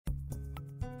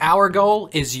Our goal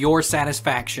is your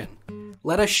satisfaction.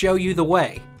 Let us show you the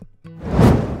way.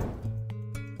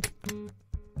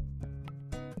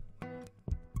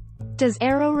 Does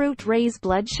Arrowroot raise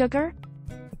blood sugar?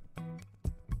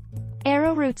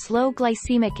 Arrowroot's low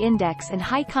glycemic index and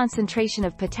high concentration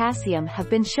of potassium have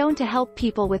been shown to help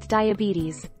people with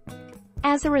diabetes.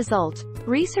 As a result,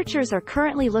 researchers are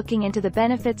currently looking into the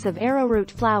benefits of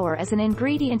arrowroot flour as an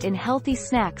ingredient in healthy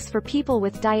snacks for people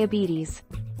with diabetes.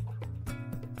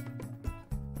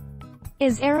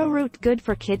 Is arrowroot good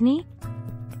for kidney?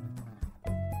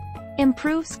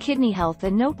 Improves kidney health.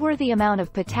 A noteworthy amount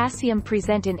of potassium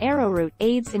present in arrowroot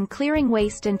aids in clearing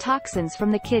waste and toxins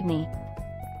from the kidney.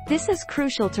 This is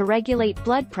crucial to regulate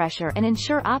blood pressure and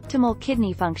ensure optimal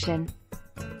kidney function.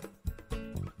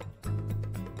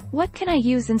 What can I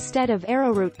use instead of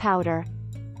arrowroot powder?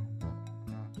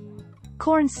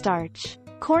 Cornstarch.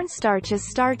 Cornstarch is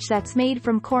starch that's made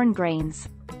from corn grains.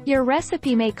 Your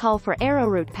recipe may call for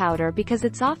arrowroot powder because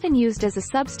it's often used as a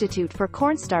substitute for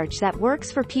cornstarch that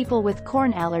works for people with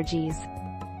corn allergies.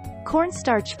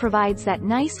 Cornstarch provides that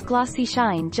nice glossy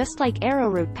shine just like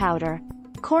arrowroot powder.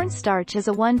 Cornstarch is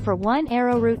a 1-for-1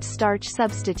 arrowroot starch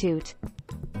substitute.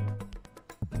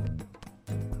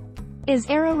 Is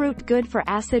arrowroot good for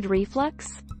acid reflux?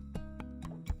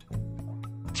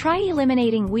 Try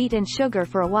eliminating wheat and sugar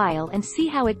for a while and see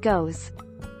how it goes.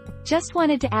 Just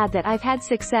wanted to add that I've had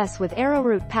success with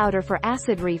arrowroot powder for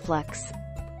acid reflux.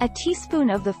 A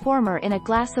teaspoon of the former in a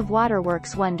glass of water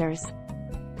works wonders.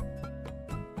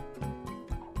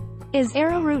 Is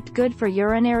arrowroot good for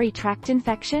urinary tract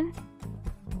infection?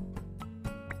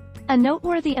 A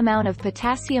noteworthy amount of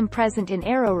potassium present in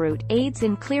arrowroot aids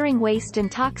in clearing waste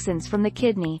and toxins from the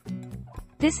kidney.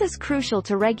 This is crucial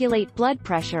to regulate blood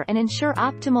pressure and ensure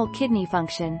optimal kidney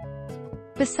function.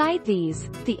 Beside these,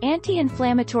 the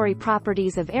anti-inflammatory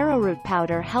properties of arrowroot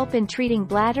powder help in treating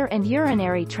bladder and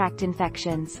urinary tract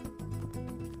infections.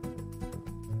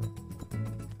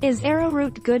 Is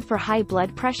arrowroot good for high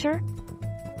blood pressure?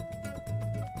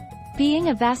 Being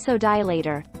a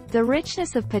vasodilator, the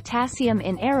richness of potassium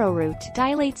in arrowroot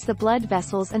dilates the blood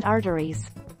vessels and arteries.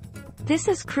 This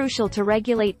is crucial to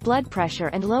regulate blood pressure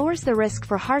and lowers the risk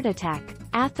for heart attack,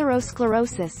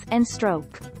 atherosclerosis, and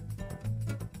stroke.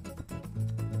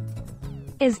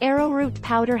 Is arrowroot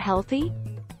powder healthy?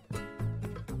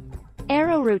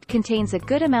 Arrowroot contains a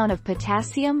good amount of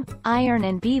potassium, iron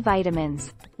and B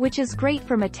vitamins, which is great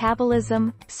for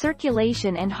metabolism,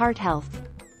 circulation and heart health.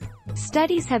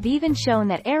 Studies have even shown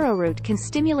that arrowroot can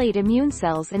stimulate immune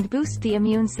cells and boost the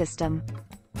immune system.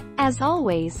 As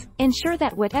always, ensure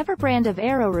that whatever brand of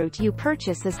arrowroot you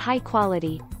purchase is high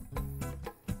quality.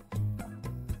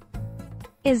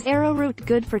 Is arrowroot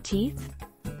good for teeth?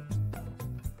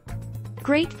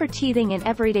 Great for teething and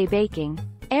everyday baking,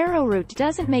 arrowroot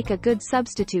doesn't make a good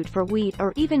substitute for wheat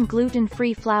or even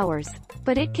gluten-free flours,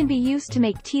 but it can be used to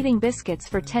make teething biscuits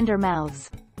for tender mouths.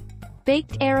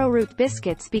 Baked arrowroot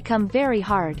biscuits become very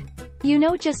hard. You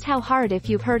know just how hard if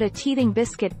you've heard a teething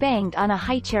biscuit banged on a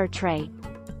high-chair tray.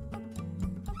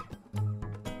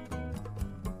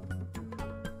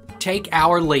 Take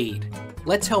our lead.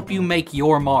 Let's help you make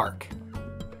your mark.